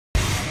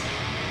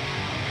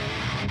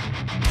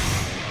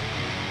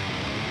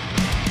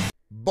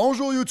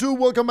Bonjour YouTube,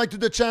 welcome back to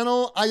the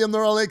channel. I am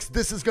Neuralex.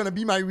 This is going to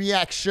be my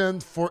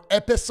reaction for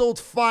episode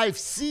 5,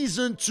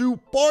 season 2,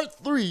 part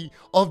 3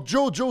 of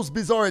JOJO'S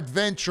Bizarre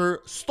Adventure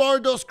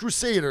Stardust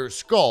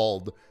Crusaders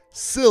called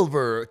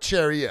Silver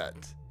Chariot.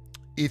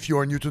 If you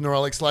are new to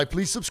Neuralex Live,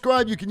 please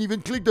subscribe. You can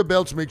even click the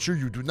bell to make sure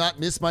you do not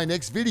miss my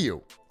next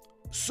video.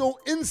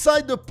 So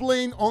inside the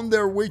plane on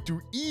their way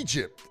to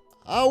Egypt,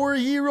 our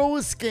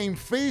heroes came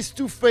face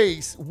to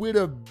face with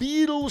a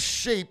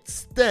beetle-shaped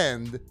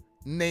stand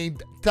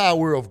named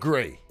Tower of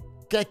Grey.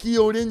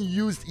 Kakyoin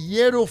used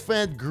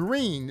Hierophant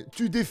Green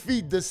to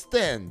defeat the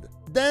stand.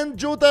 Then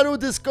Jotaro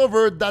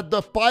discovered that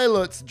the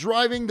pilots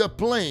driving the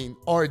plane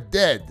are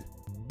dead,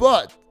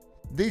 but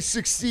they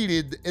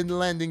succeeded in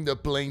landing the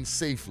plane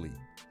safely.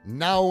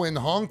 Now in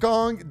Hong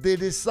Kong, they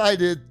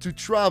decided to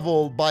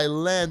travel by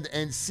land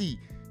and sea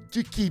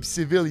to keep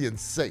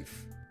civilians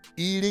safe.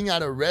 Eating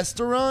at a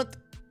restaurant,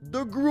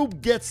 the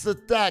group gets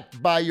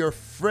attacked by a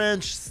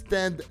French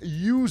stand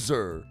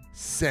user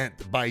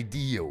sent by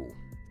Dio.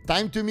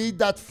 Time to meet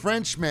that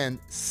Frenchman,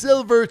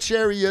 Silver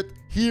Chariot.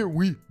 Here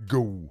we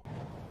go.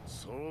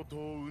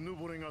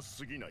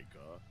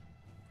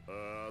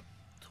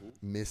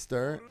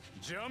 Mr.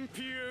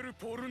 Jean-Pierre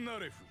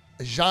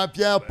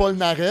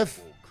Polnareff.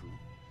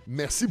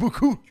 Merci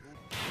beaucoup.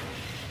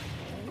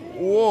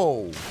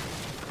 Whoa.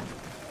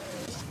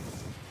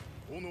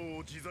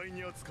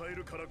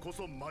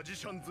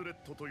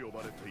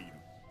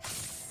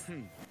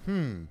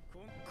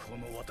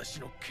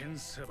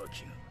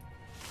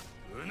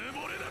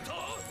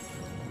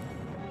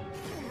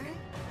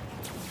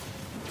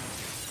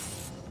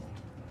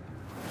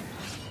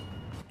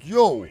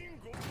 Yo.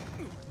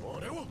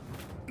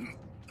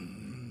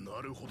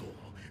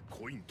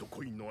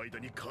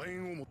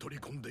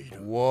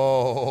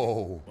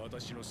 Whoa.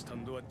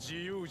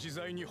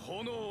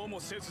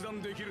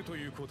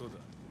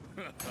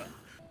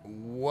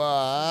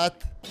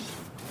 What?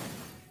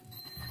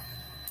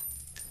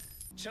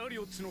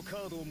 CHARIOT のカ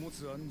ードを持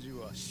つ暗示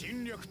は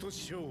侵略と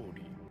勝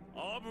利。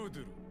アブ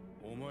ドゥル、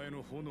お前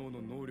の炎の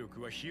能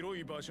力は広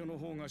い場所の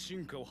方が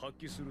進化を発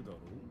揮するだろう。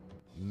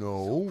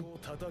No. そこを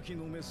叩き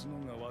のめすの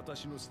が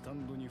私のスタ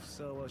ンドにふ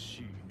さわし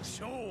い。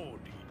勝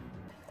利。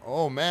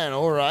Oh man,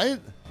 all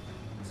right.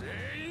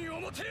 全員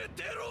表へ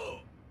出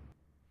ろ。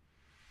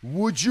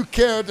Would you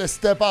care to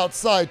step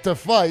outside to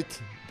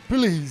fight?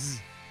 Please.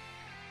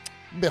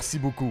 Merci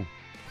beaucoup.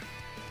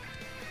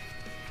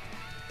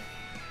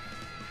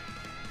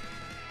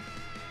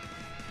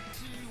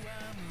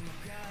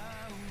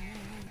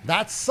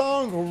 That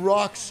song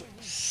rocks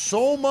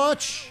so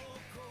much,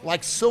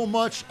 like so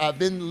much. I've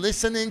been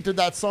listening to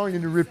that song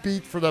in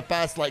repeat for the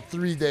past like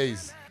 3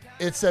 days.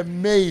 It's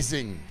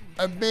amazing,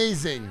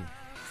 amazing.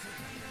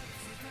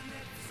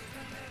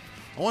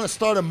 I want to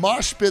start a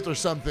mosh pit or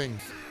something.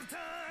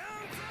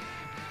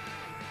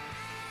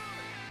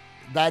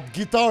 That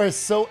guitar is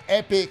so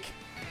epic.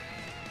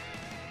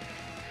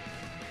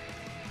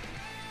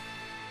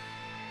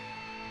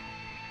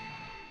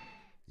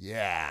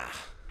 Yeah.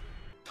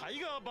 タイ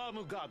ガーバー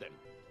ムガーデン。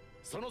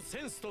その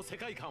センスと世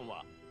界観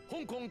は香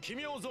港奇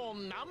妙ゾー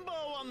ンナンバ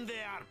ー1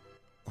である。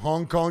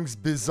 Hong Kong's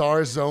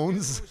bizarre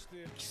zones.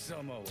 貴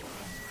様は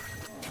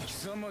貴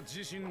様自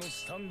身の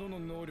スタンドの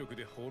能力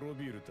で滅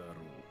びるだろ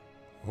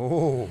う。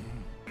Oh.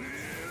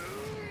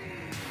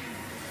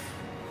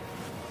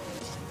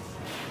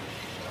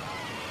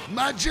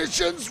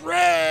 Magician's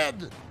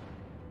Red!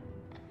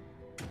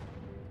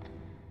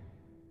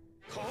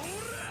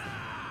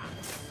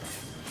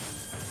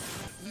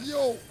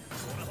 Yo!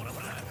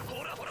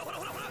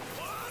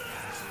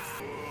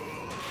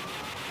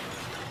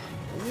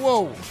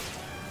 Whoa!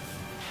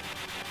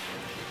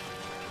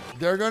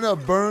 They're gonna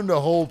burn the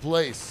whole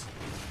place.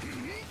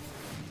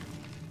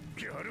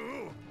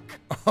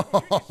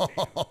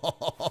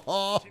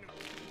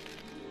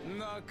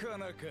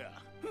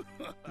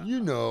 You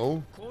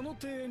know.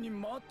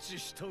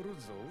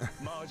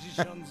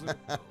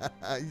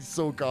 He's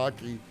so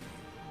cocky.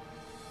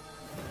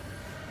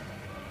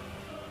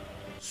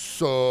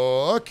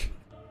 Suck.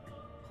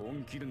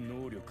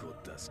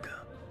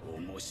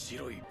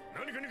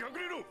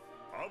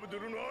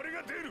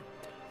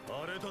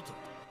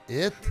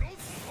 It?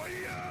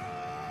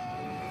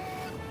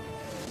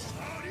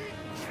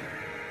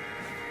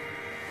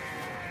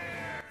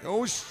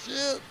 Oh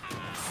shit.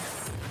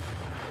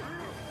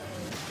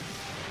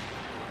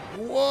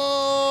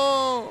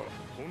 Whoa.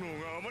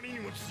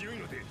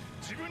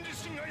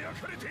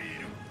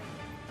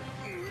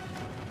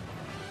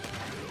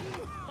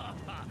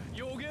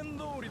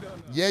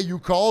 Yeah, you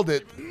called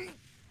it.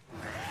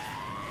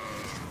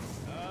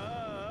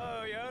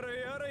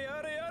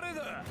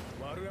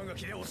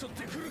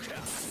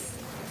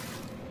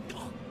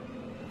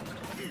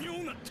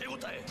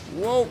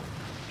 Whoa.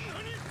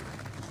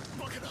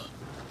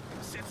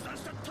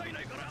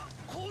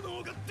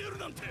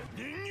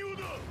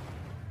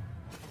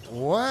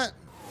 What?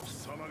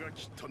 様が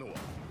切ったのは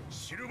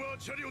シルバー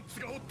チャリオッツ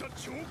が折った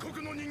彫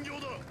刻の人形だ。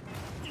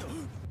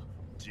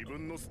自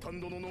分のスタン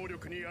ドの能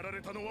力にやら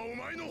れたのはお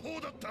前の方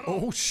だったろ。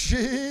Oh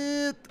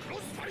shit! ロ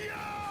スファイヤー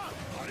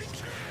ハリケー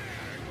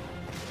ン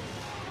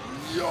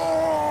Yo!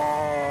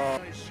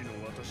 大使の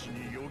私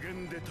に予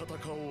言で戦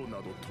おうな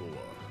どと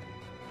は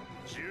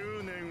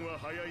10年は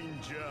早い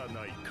んじゃ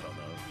ないか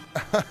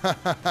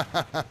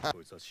な。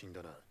こいつは死ん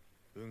だな。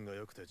運が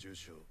良くて重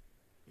傷。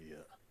いや、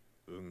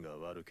運が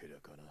悪けりゃ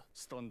かな。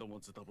スタンドも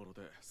ズタボロ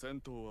で戦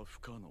闘は不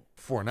可能。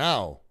For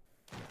now.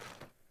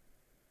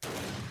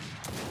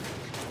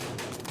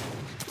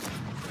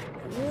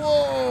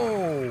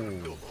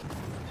 Whoa!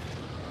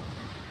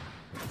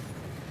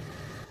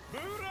 ブ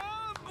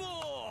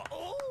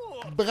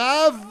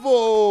ラ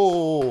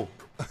ボー！ Bravo!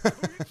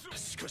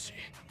 しかし、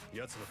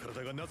奴の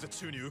体がなぜ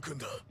宙に浮くん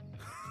だ。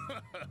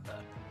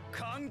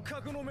感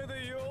覚の目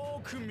で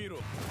よーく見ろ。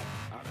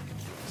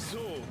そ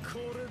う、こ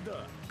れ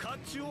だ。甲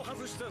冑を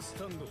外したス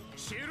タンド、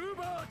シル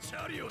バーチ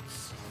ャリオッ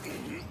ツ。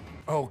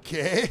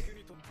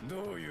 Okay.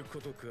 どういう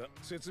ことか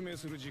説明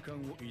する時間を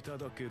いた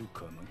だける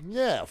かな。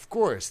 Yeah, of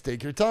course. Take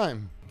your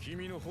time.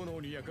 君の炎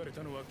に焼かれ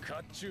たのは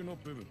甲冑の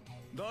部分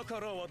だ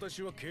から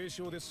私は軽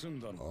傷で済ん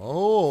だの。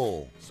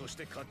 Oh. そし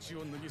て甲冑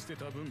を脱ぎ捨て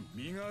た分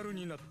身軽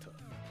になった。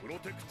プロ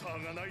テクタ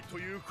ーがないと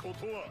いうこ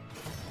とは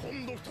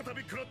今度再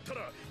び食らった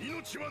ら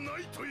命はな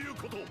いという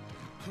こと。ウ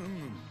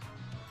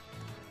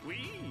ィ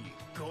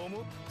ーご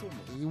もっとも。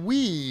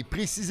 Oui,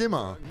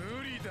 précisément.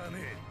 無理だ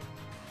ね。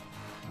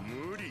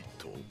無理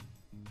と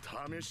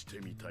試して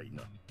みたい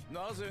な。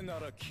なぜな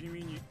ら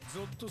君に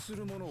ゾッとす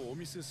るものをお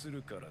見せす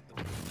るからだ。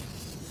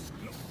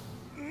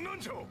なん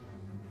じゃ、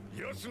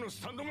奴の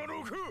スタンドが6、い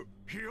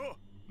や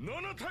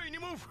7体に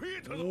も増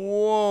えたぞ。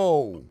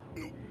 Whoa.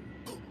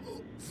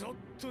 ゾ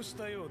ッとし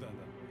たようだな。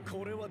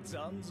これは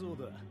残像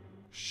だ。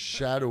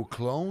 Shadow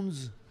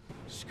clones?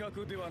 視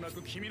覚ではな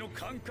く君の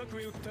感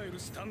覚へ訴える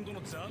スタンド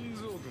の残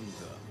像群だ。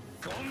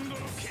今度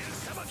の剣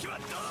さばきは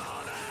どうだ。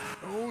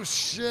 Oh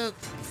shit.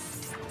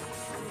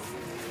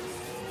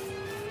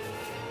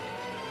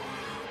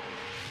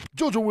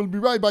 Jojo will be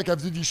right back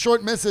after these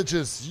short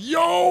messages.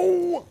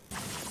 Yo!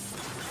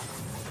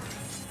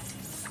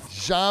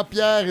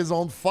 Jean-Pierre is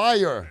on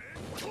fire.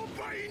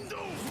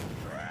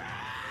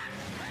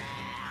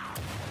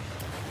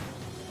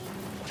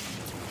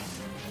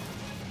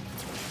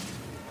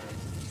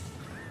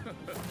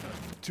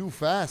 Too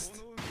fast.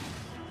 手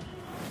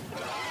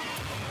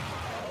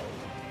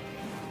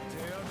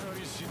当た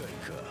り次第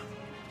か。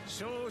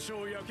少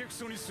々やけく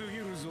そに過ぎ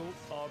るぞ、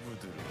アブ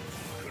ドゥル。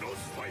クロス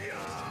ファイヤー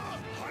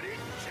ハリケ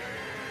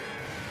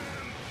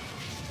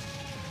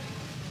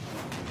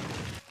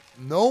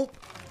ーン。 Nope.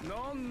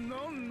 No,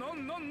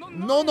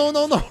 no,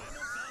 no, no.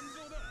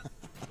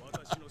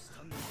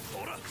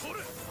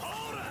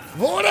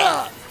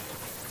 Hora!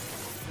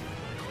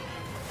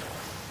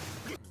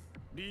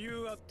 理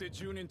由あって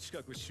10年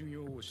近く修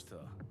行をした。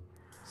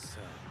さ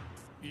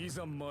あ、い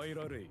ざ参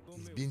られ。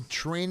 Been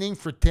training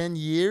for 10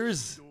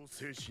 years?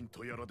 精神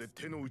とやらで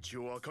手の内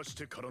を明かし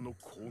てからの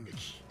攻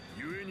撃。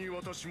故に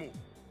私も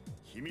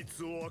秘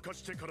密を明か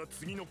してから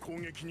次の攻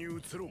撃に移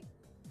ろう。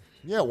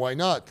 Yeah, why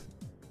not?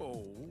 お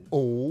う。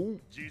 Oh.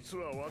 実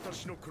は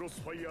私のクロ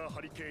スファイヤー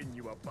ハリケーン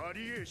にはバ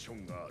リエーショ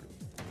ンがある。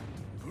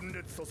分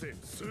裂させ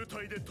数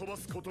体で飛ば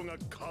すことが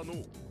可能。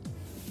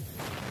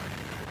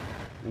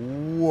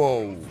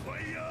 Whoa. フ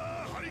ァイヤ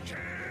ーハリケーン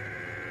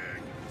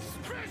ス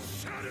ペ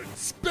シャル。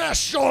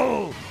 Special! か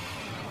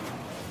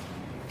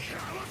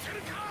わせ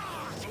るか。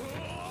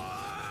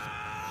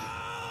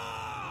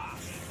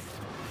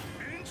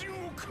エンジン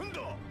を組んだ。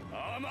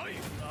甘い。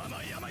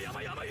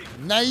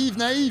 Naive,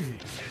 naive.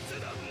 切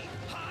断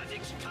弾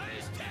き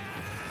返して。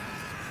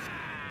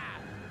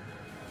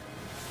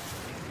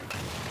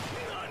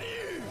何。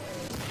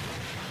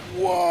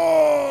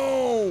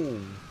 Whoa!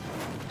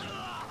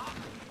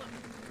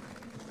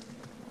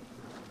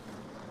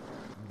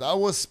 That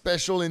was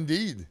special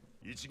indeed.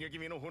 一撃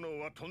目の炎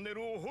はトンネ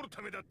ルを掘る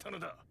ためだったの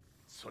だ。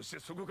そして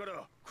そこか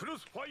らクロ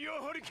スファイヤ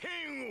ーハリケ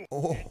ーン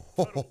を。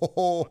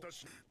 Oh.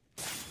 私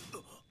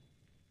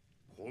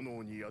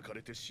炎に焼か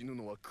れて死ぬ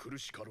のは苦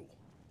しかろう。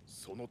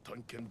その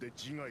探検で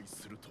自害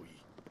するとい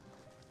い。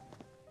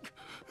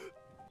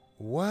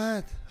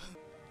 What?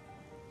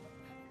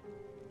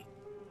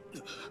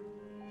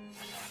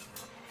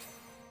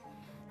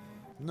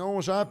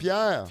 No,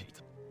 Jean-Pierre.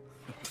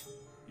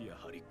 や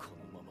はりこ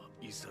のまま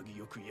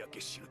潔く焼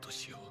け死ぬと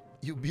しよう。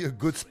 You be a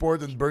good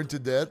sport and burn to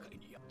death?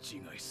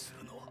 自害す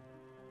るのは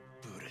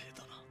無礼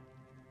だな。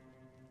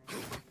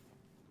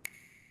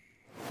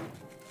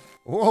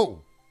 Whoa.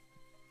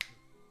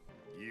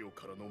 イオ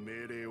からの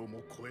命令を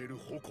も超える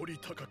誇り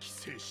高き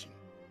精神。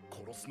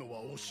殺すの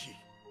は惜しい。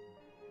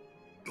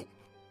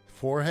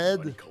 Forehead?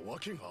 何か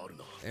訳がある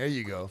な。 There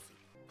you go.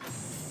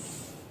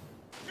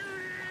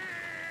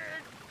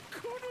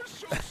 この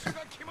ショック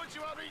が気持ち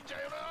悪いんじ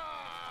ゃよな。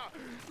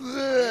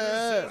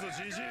 Ugh. そう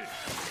そうじじい。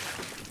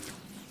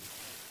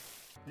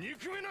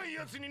憎めない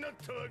やつになっ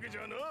たわけじ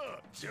ゃな。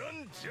じゃ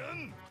んじゃ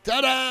ん。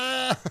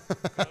 Ta-da!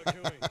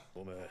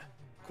 おめえ、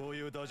こう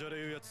いうダジャレ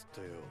言うやつっ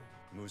てよ、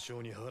無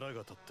性に腹が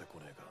立ってこ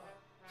ねえ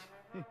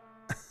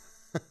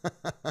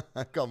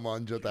か。 Come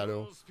on,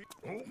 Jotaro.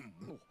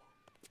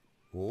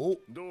 お、 Oh,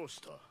 どうし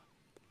た。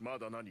ま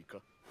だ何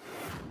か。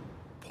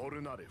ポ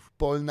ルナレフ。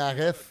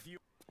 Polnareff.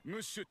 ム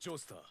ッシュ調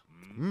査、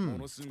も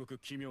のすごく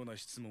奇妙な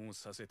質問を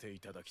させてい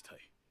ただきたい。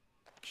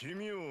奇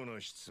妙な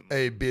質問。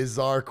 A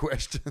bizarre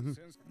question.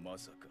 ま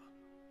さか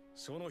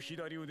その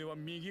左腕は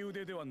右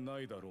腕ではな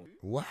いだろ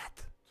う。 What?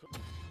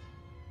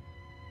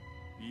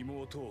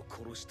 妹を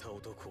殺した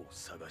男を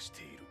探し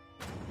ている。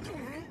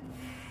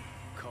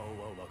顔は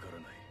わから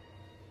ない。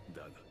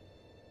だが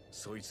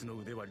そいつの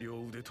腕は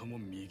両腕とも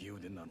右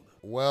腕なのだ。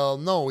 Well,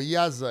 no, he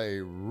has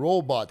a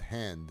robot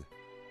hand.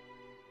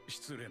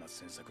 失礼な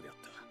詮索であっ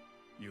た。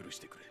許し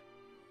てく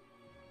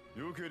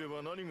れ。よけれ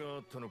ば何があ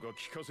ったのか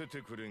聞かせ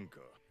てくれんか。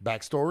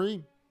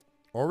 Backstory?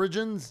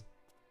 Origins?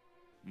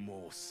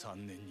 もう3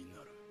年に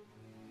なる。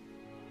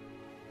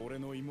俺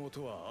の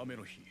妹は雨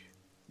の日、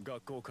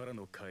学校から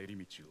の帰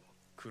り道を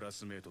クラ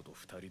スメートと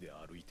2人で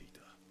歩いてい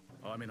た。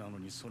雨なの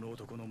にその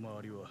男の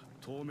周りは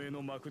透明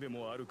の幕で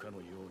もあるかの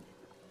よう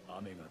に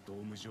雨がド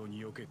ーム状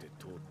に避けて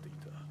通ってい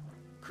た。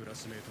クラ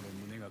スメートの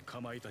胸がか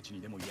まいたちに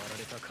でもやら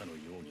れたかの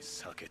ように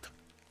避けた。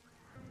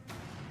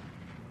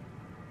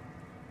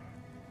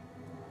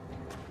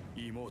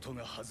妹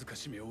が恥ずか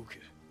しめを受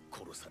け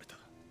殺された。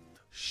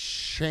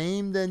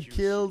 Shamed and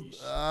killed?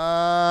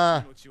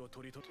 命を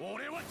取りと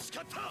俺は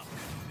誓った。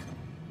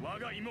我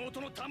が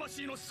妹の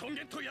魂の尊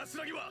厳と安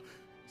らぎは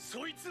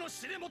そいつの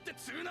死でもって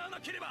償わな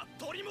ければ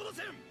取り戻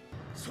せん。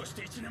そし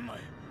て1年前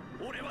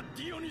俺は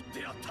ディオに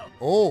出会った。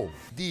 Oh,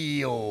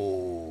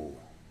 Dio.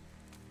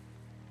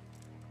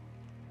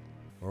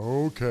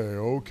 Okay,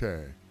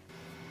 okay.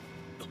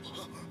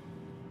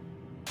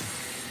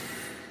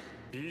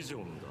 ビジ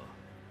ョンだ。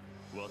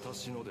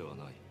私のでは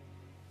ない。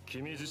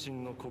君自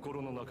身の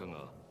心の中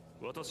が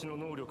私の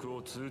能力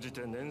を通じ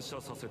て念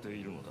写させて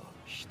いるのだ。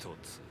一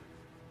つ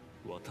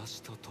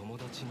私と友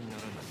達にな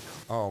らない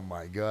か。 Oh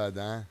my god,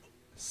 huh?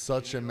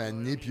 Such a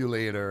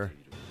manipulator.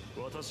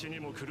 私に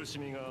も苦し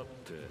みがあっ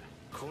て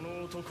こ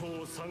の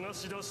男を探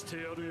し出して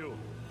やるよ。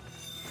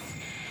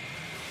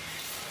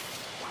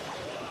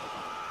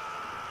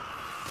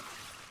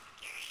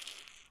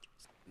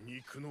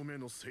肉の目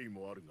のせい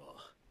もあるが、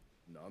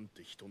なん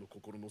て人の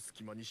心の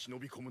隙間に忍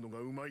び込むのが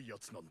うまいや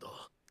つなんだ。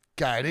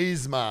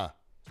 Charisma.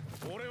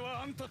 俺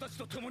はあんたたち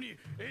と共に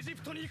エジ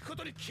プトに行くこ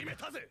とに決め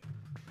たぜ。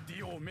デ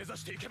ィオを目指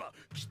していけば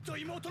きっと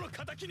妹の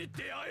敵に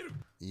出会える。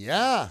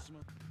 Yeah.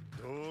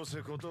 どう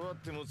せ断っ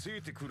てもつ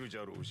いてくるじ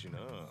ゃろうしな。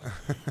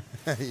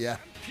 Yeah. ピエ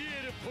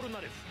ール・ポルナ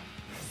レフ、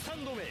スタ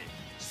ンド名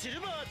シル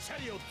バーチ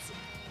ャリオッツ。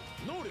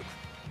能力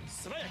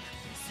素早く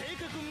正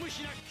確無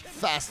比な剣。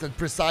 Fast and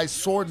precise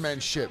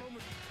swordmanship.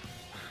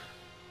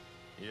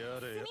 や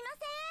れや。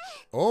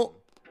 Oh.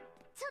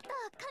 ちょっと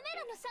カメ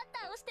ラのシャッタ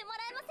ーをしてもら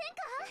えません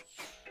か？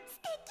素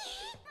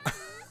敵。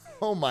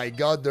 Oh my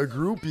god, the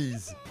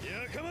groupies.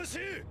 やかましい。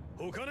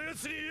他のや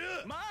つに言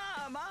え。ま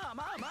あまあ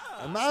まあま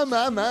あ。まあ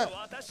まあまあ。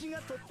私が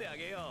取ってあ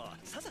げよ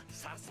う。ささ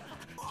ささ。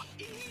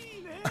い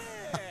いね。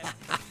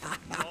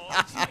もう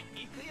一度行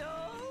くよ。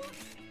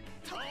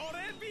ト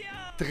レビア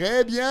ン。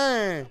 Très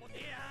bien.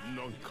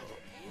 なんか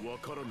わ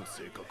からぬ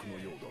性格の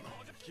よう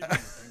だな。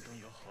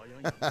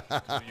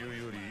とい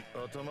うより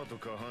頭と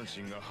下半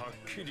身がはっ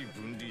きり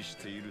分離し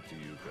ているとい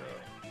うか、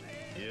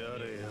や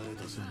れやれ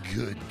だぞ。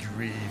 Good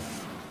grief.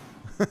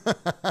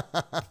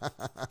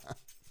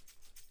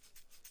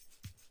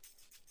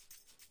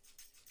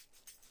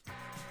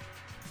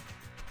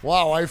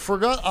 Wow, I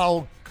forgot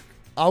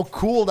how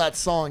cool that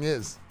song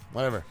is.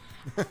 Whatever.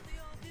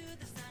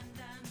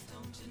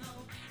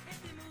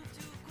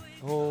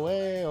 Oh,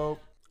 hey, oh.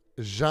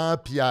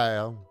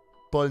 Jean-Pierre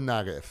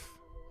Polnareff.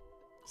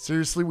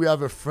 Seriously, we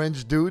have a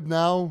French dude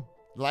now?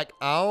 Like,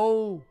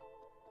 how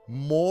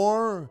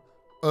more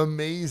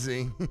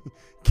amazing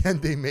can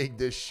they make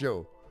this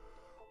show?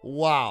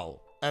 Wow.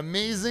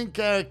 Amazing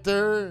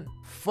character,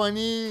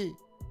 funny,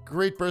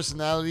 great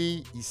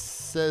personality. He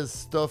says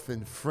stuff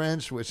in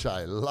French, which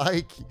I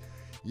like.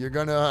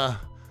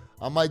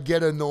 I might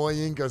get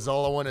annoying because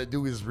all I want to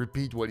do is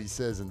repeat what he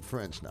says in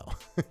French now.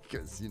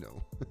 Because, you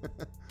know,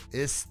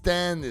 his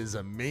stand is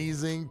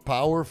amazing,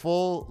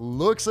 powerful,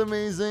 looks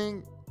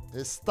amazing.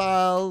 His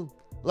style,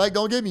 like,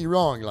 don't get me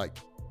wrong, like,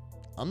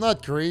 I'm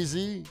not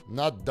crazy,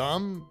 not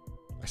dumb.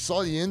 I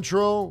saw the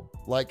intro,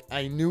 like,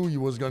 I knew he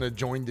was gonna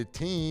join the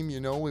team, you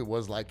know, it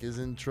was like his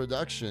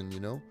introduction, you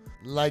know,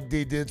 like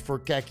they did for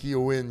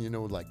Kakioin, you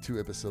know, like 2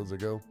 episodes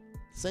ago.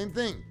 Same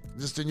thing,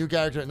 just a new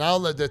character. Now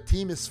the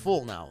team is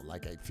full now,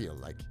 like, I feel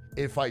like,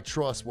 if I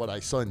trust what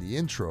I saw in the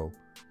intro,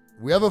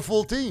 we have a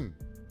full team.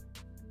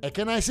 And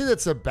can I say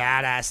that's a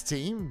badass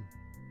team?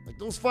 Like,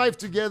 those 5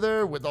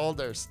 together with all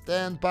their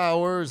stand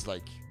powers,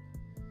 like,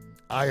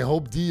 I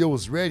hope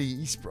Dio's ready.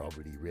 He's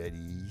probably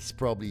ready. He's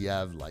probably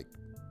have, like,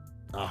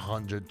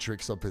 100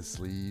 tricks up his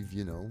sleeve,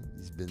 you know.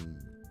 He's been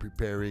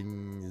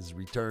preparing his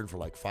return for,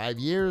 like, 5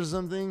 years or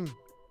something.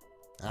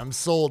 I'm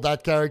sold.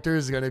 That character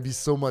is gonna be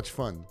so much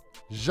fun.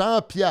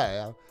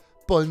 Jean-Pierre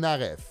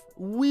Polnareff.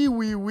 Oui,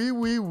 oui, oui,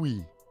 oui,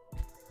 oui.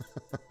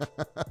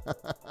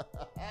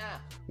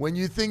 When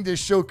you think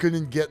this show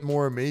couldn't get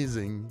more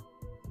amazing,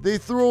 they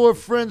throw a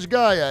French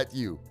guy at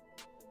you.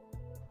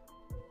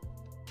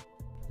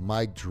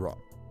 Mic drop.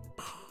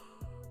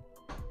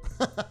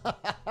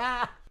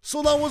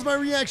 So that was my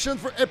reaction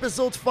for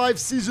episode 5,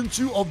 season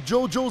 2 of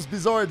JoJo's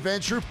Bizarre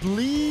Adventure.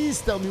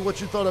 Please tell me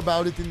what you thought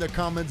about it in the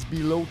comments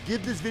below.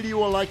 Give this video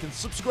a like and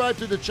subscribe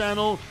to the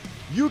channel.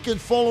 You can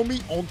follow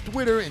me on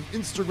Twitter and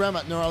Instagram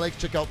at Neuralex.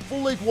 Check out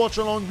full-length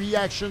watch-along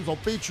reactions on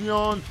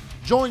Patreon.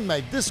 Join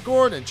my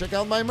Discord and check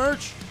out my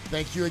merch.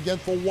 Thank you again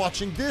for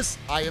watching this.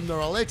 I am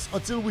Neuralex.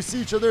 Until we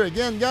see each other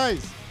again,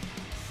 guys,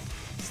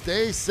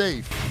 stay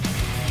safe.